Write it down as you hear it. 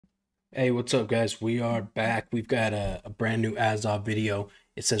Hey, what's up, guys? We are back. We've got a brand new Azov video.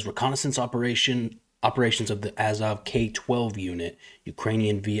 It says reconnaissance operations of the Azov K-12 unit,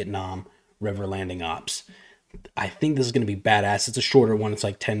 Ukrainian Vietnam River landing ops. I think this is going to be badass. It's a shorter one. It's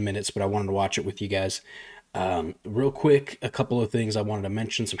like 10 minutes, but I wanted to watch it with you guys. Real quick, a couple of things I wanted to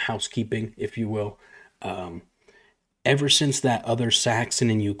mention, some housekeeping, if you will. Ever since that other Saxon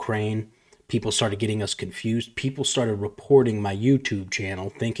in Ukraine, people started getting us confused. People started reporting my YouTube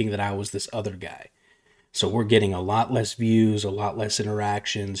channel thinking that I was this other guy. So we're getting a lot less views, a lot less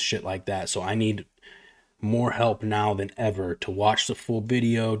interactions, shit like that. So I need more help now than ever to watch the full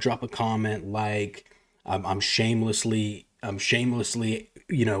video, drop a comment, like. I'm shamelessly,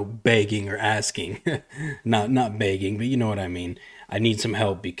 begging or asking. Not begging, but you know what I mean. I need some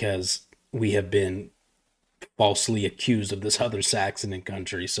help because we have been falsely accused of this other Saxon in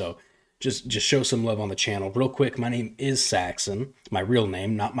country. So just show some love on the channel. Real quick, my name is Saxon, my real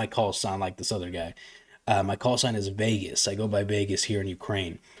name, not my call sign like this other guy. My call sign is Vegas. I go by Vegas here in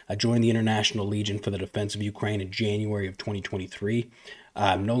Ukraine. I joined the International Legion for the defense of Ukraine in January of 2023.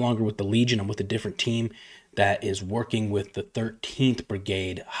 I'm no longer with the Legion. I'm with a different team that is working with the 13th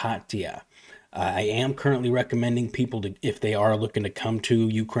Brigade Hatia. I am currently recommending people to, if they are looking to come to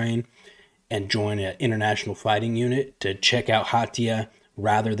Ukraine and join an international fighting unit, to check out Hatia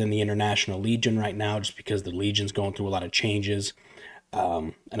rather than the International Legion right now, just because the Legion's going through a lot of changes.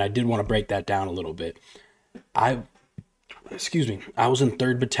 And I did want to break that down a little bit. I was in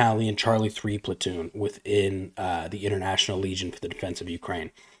 3rd Battalion, Charlie 3 Platoon within the International Legion for the defense of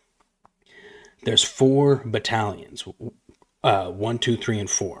Ukraine. There's 4 battalions, 1, 2, 3, and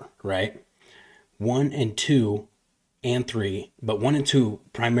 4, right? 1 and 2 and 3, but 1 and 2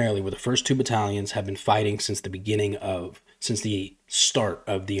 primarily were the first 2 battalions, have been fighting since the start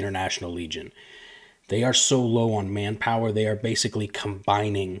of the International Legion. They are so low on manpower, they are basically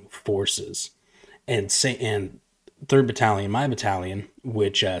combining forces. And 3rd Battalion, my battalion,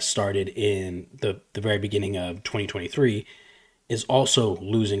 which started in the very beginning of 2023, is also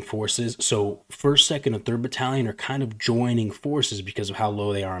losing forces. So 1st, 2nd, and 3rd Battalion are kind of joining forces because of how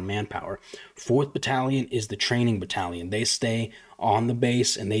low they are on manpower. 4th Battalion is the training battalion. They stay on the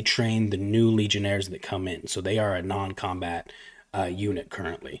base and they train the new Legionnaires that come in. So they are a non-combat unit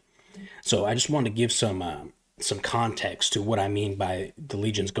currently. So I just want to give some context to what I mean by the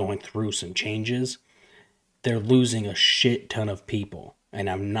Legion's going through some changes. They're losing a shit ton of people, and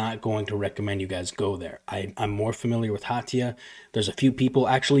I'm not going to recommend you guys go there. I'm more familiar with Hatia. There's a few people,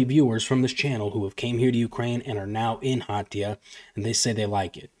 actually viewers from this channel, who have came here to Ukraine and are now in Hatia, and they say they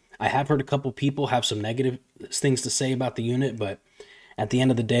like it. I have heard a couple people have some negative things to say about the unit, but at the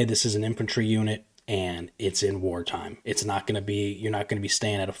end of the day, this is an infantry unit, and it's in wartime. It's not going to be, you're not going to be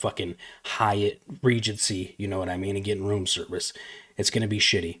staying at a fucking Hyatt Regency, you know what I mean, and getting room service. It's going to be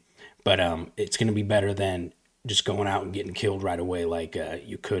shitty. But it's going to be better than just going out and getting killed right away like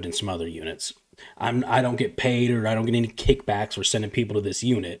you could in some other units. I don't get paid or I don't get any kickbacks for sending people to this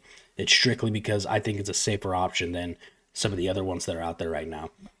unit. It's strictly because I think it's a safer option than some of the other ones that are out there right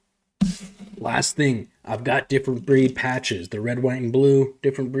now. Last thing, I've got different breed patches. The red, white, and blue,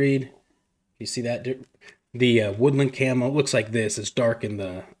 different breed. You see that? The woodland camo looks like this. It's dark in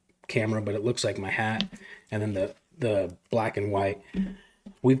the camera, but it looks like my hat. And then the black and white.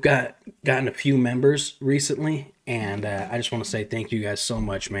 We've gotten a few members recently, and I just want to say thank you guys so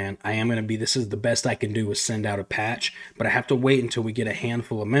much, man. This is the best I can do is send out a patch, but I have to wait until we get a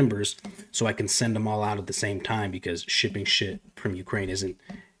handful of members so I can send them all out at the same time, because shipping shit from Ukraine isn't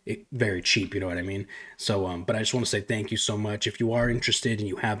very cheap, you know what I mean? So, but I just want to say thank you so much. If you are interested and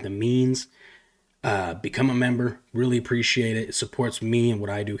you have the means, become a member. Really appreciate it. It supports me and what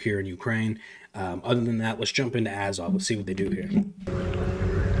I do here in Ukraine. Other than that, let's jump into Azov. Let's see what they do here.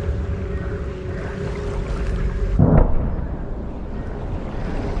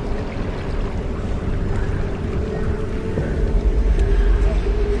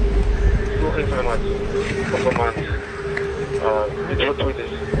 Слухай інформацію по команді.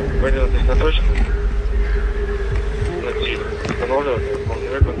 Підготуйтесь, виділитись на точку, на ціль, встановлювати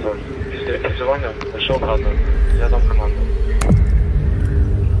вогневий контроль. Після відпрацювання прийшов обратно. Я дам команду.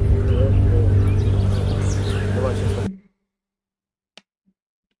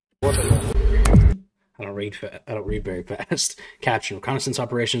 I don't read very fast. Caption: reconnaissance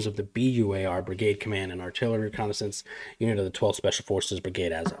operations of the BUAR Brigade Command and Artillery Reconnaissance Unit of the 12th Special Forces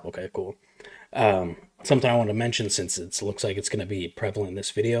Brigade Azov. Okay, cool. Something I want to mention, since it looks like it's going to be prevalent in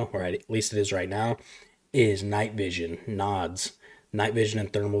this video, or at least it is right now, is night vision, nods. Night vision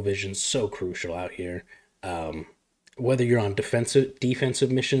and thermal vision, so crucial out here. Whether you're on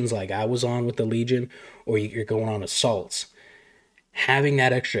defensive missions like I was on with the Legion, or you're going on assaults, having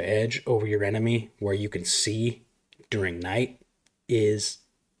that extra edge over your enemy where you can see during night is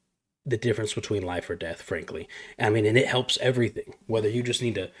the difference between life or death, frankly. I mean, and it helps everything. Whether you just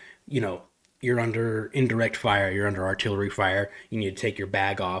need to, you're under indirect fire, you're under artillery fire, you need to take your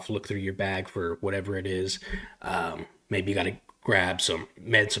bag off, look through your bag for whatever it is. Maybe you got to grab some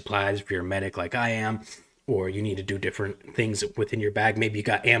med supplies if you're a medic like I am, or you need to do different things within your bag. Maybe you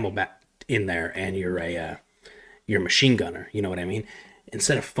got ammo back in there and you're a machine gunner, you know what I mean?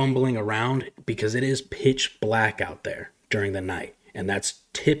 Instead of fumbling around, because it is pitch black out there during the night. And that's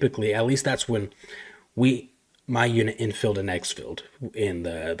typically, at least that's when my unit infilled and exfilled in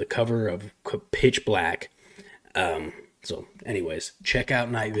the cover of pitch black. So anyways, check out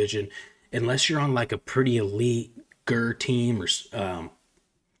night vision. Unless you're on like a pretty elite GER team or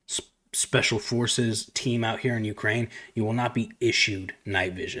special forces team out here in Ukraine, you will not be issued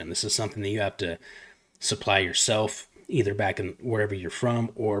night vision. This is something that you have to supply yourself, either back in wherever you're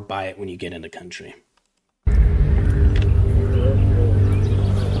from or buy it when you get into country.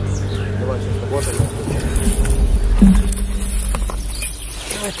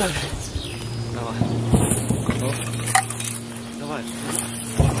 Давай так же. Давай. Давай.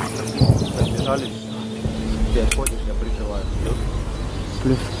 Бежали. Ты отходишь, я прикрываю.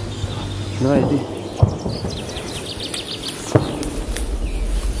 Плюс. Давай, иди.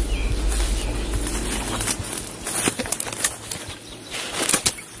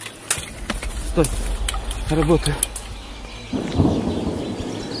 Стой. Работаю.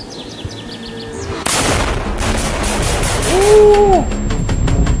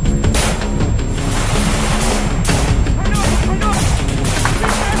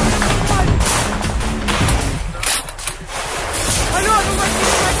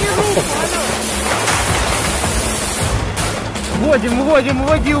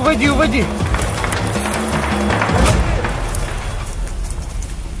 Уводи.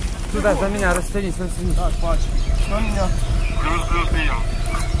 Сюда, за меня, растянись. Так, бачу. Что меня? Плюс меня.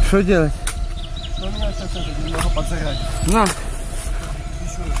 Что делать? Что меня сейчас немного подзарядит. На.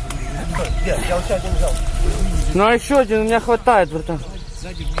 Я у тебя один взял. Ну а еще один, у меня хватает, братан.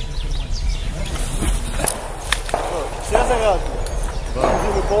 Сзади в нижнем кармане. Все зарядки? Да.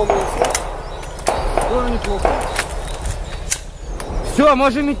 Полные все? Тоже неплохо. Все,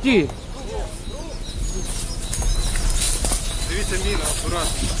 можем идти. Дивіться, міна,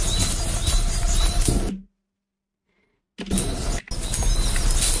 аккуратно.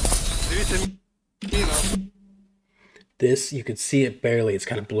 Дивіться, міна. This, you can see it barely. It's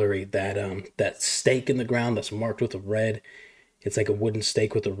kind of blurry. That stake in the ground that's marked with a red, it's like a wooden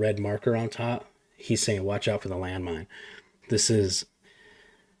stake with a red marker on top. He's saying, watch out for the landmine. This is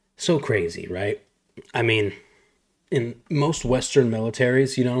so crazy, right? I mean, in most Western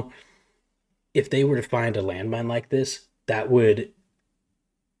militaries, if they were to find a landmine like this,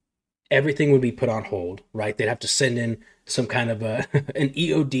 everything would be put on hold, right? They'd have to send in some kind of an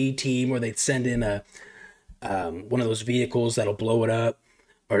EOD team, or they'd send in one of those vehicles that'll blow it up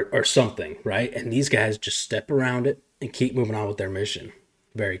or something, right? And these guys just step around it and keep moving on with their mission.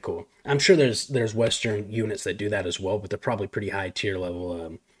 Very cool. I'm sure there's Western units that do that as well, but they're probably pretty high tier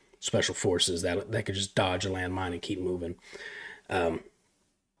level special forces that could just dodge a landmine and keep moving.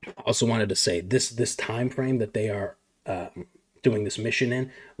 Also wanted to say this time frame that they are doing this mission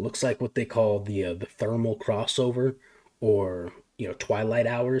in looks like what they call the thermal crossover, or twilight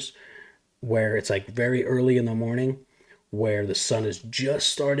hours, where it's like very early in the morning, where the sun is just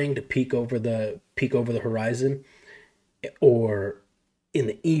starting to peek over the horizon, or in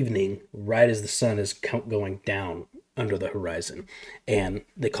the evening, right as the sun is going down under the horizon. And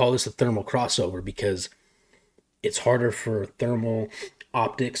they call this a thermal crossover because it's harder for thermal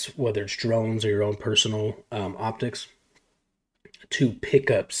optics, whether it's drones or your own personal optics, to pick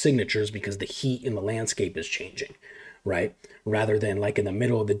up signatures because the heat in the landscape is changing, right? Rather than like in the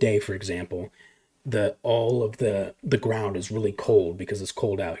middle of the day, for example, all of the ground is really cold because it's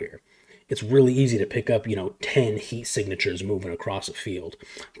cold out here. It's really easy to pick up, 10 heat signatures moving across a field.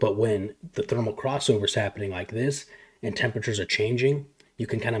 But when the thermal crossover is happening like this and temperatures are changing, you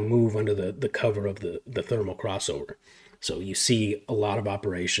can kind of move under the cover of the thermal crossover. So you see a lot of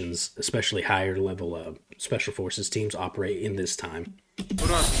operations, especially higher level special forces teams, operate in this time.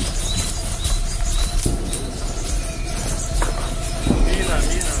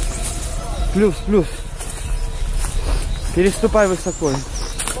 Плюс. Переступай высоко.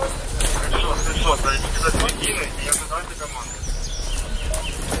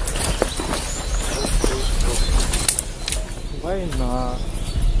 Война.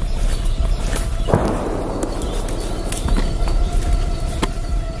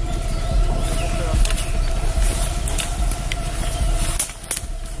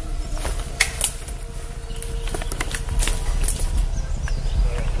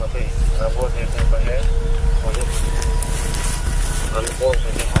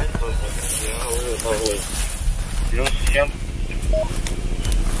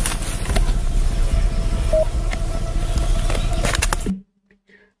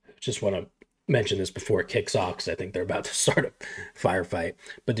 just want to mention this before it kicks off because I think they're about to start a firefight.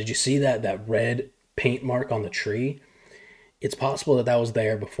 But did you see that red paint mark on the tree? It's possible that was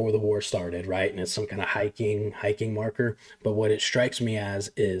there before the war started, right? And it's some kind of hiking marker. But what it strikes me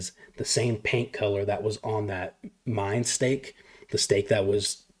as is the same paint color that was on that mine stake, the stake that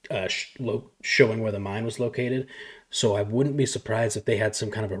was showing where the mine was located. So I wouldn't be surprised if they had some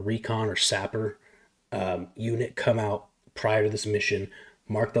kind of a recon or sapper unit come out prior to this mission,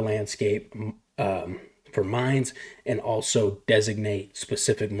 mark the landscape for mines, and also designate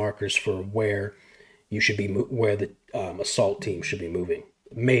specific markers for where you should be, where the assault team should be moving.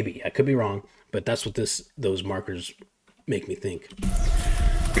 Maybe I could be wrong, but that's what those markers make me think.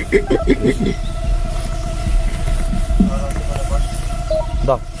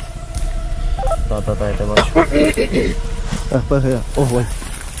 Да. Да, это бачу. ПГ. Ого.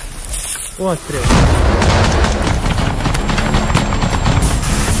 О, стрел.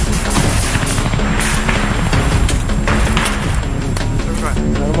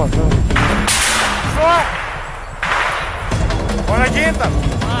 Нормально. Что? Он один там?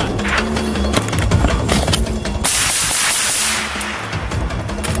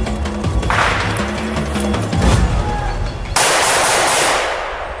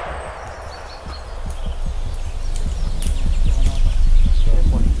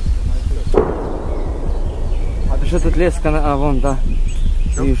 А ты что тут леска? А, вон, да.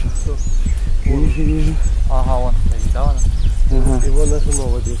 Вижу. Вижу. Ага, вон стоит, да, она? Ага. Его нажимал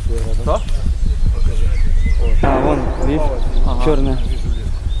вот здесь. Что? А, вон, видишь? Ага. Черная.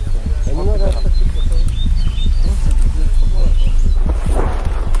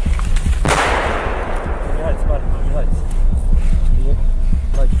 Пробегайте, парень, пробегайте.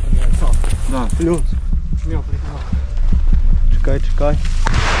 Да. Плюс. Смел, прикинул. Чекай.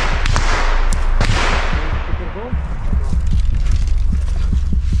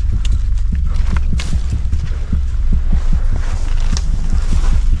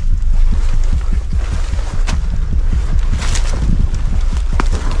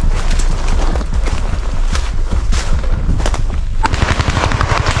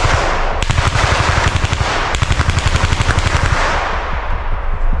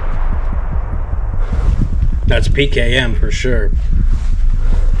 That's PKM for sure.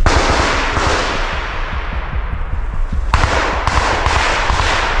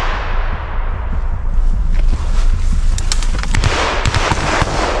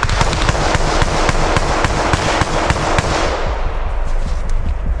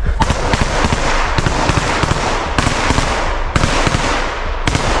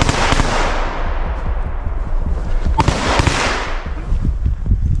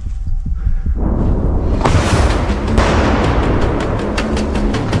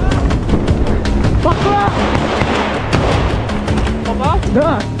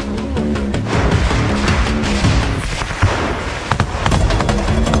 Да.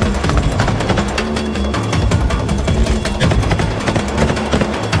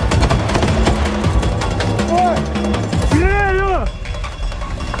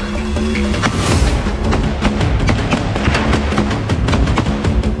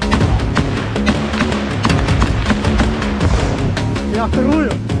 Я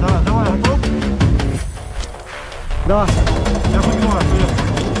вторую? Да, давай, готов? Да. Я понимаю,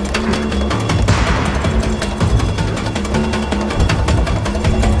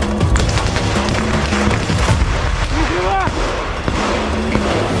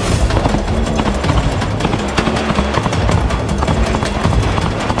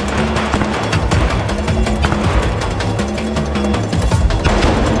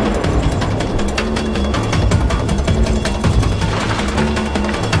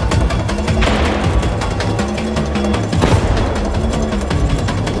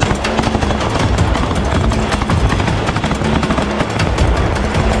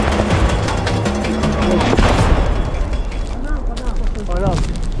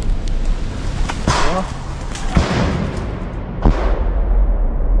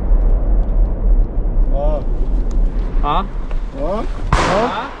 А?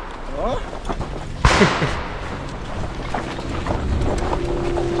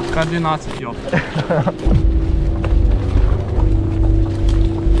 К12, ёп.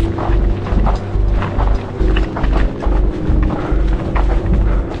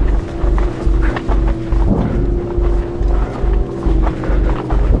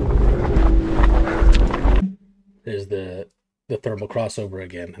 There's the thermal crossover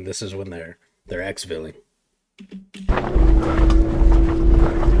again, and this is when they're exfilling.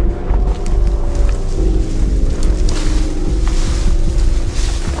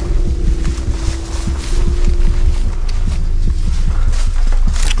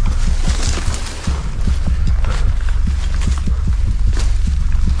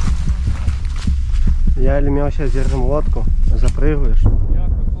 Лемя, сейчас держим лодку, запрыгиваешь.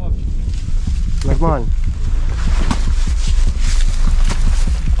 Нормально.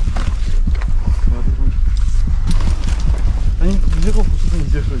 Они зеркало просто не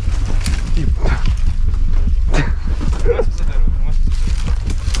держат.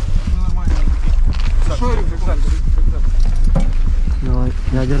 Давай,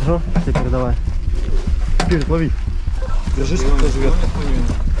 я держу, теперь давай. Теперь лови. Держись, как тоже вверх.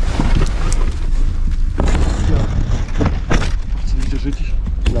 Держитесь.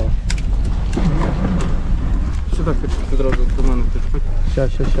 Давай. Сюда, сразу до мене.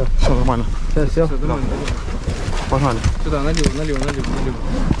 Сейчас. Все нормально. Все. Все, до мене. Погнали. Сюда, налево.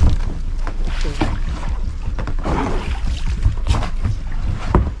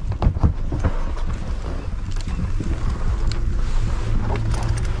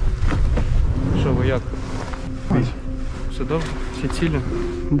 Що ви як? Все добре? Всі цілі?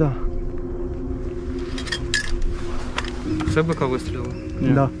 Да. Все бика вистрілили?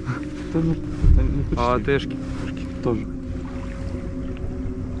 Да. А тешки? Тоже.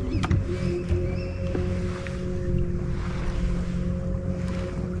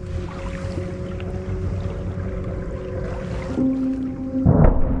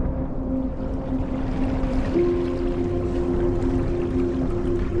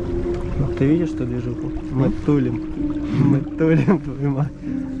 Ты видишь, что движуху? Мы тулим, твою мать.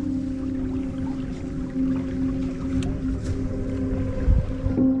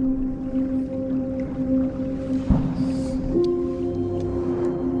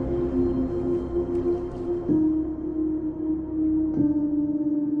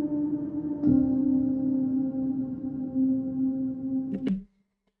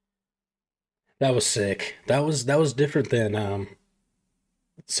 That was sick. That was different than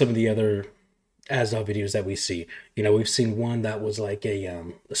some of the other Azov videos that we see. You know, we've seen one that was like a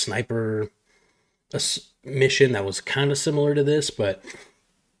sniper mission that was kind of similar to this, but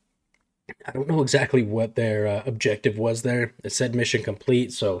I don't know exactly what their objective was there. It said mission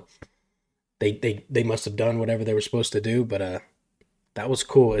complete, so they must have done whatever they were supposed to do, but that was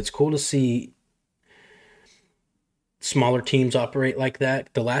cool. It's cool to see smaller teams operate like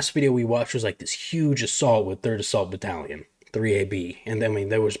that. The last video we watched was like this huge assault with 3rd Assault Battalion, 3AB, and I mean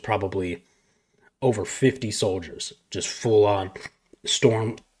there was probably over 50 soldiers, just full on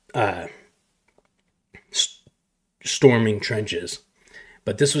storming trenches.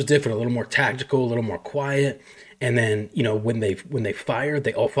 But this was different, a little more tactical, a little more quiet. And then, you know, when they fire,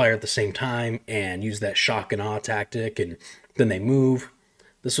 they all fire at the same time and use that shock and awe tactic, and then they move.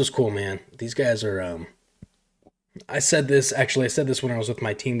 This was cool, man. These guys are I said this when I was with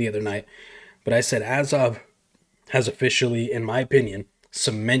my team the other night, but I said Azov has officially, in my opinion,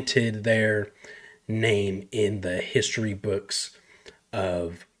 cemented their name in the history books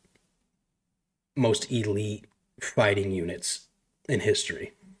of most elite fighting units in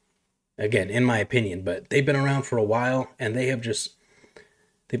history. Again, in my opinion, but they've been around for a while and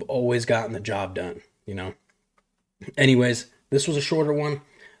they've always gotten the job done, you know? Anyways, this was a shorter one.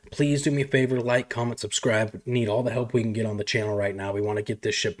 Please do me a favor, like, comment, subscribe. We need all the help we can get on the channel right now. We want to get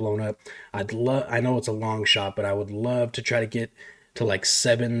this shit blown up. I know it's a long shot, but I would love to try to get to like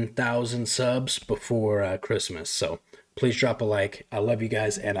 7,000 subs before Christmas. So please drop a like. I love you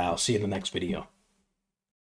guys, and I'll see you in the next video.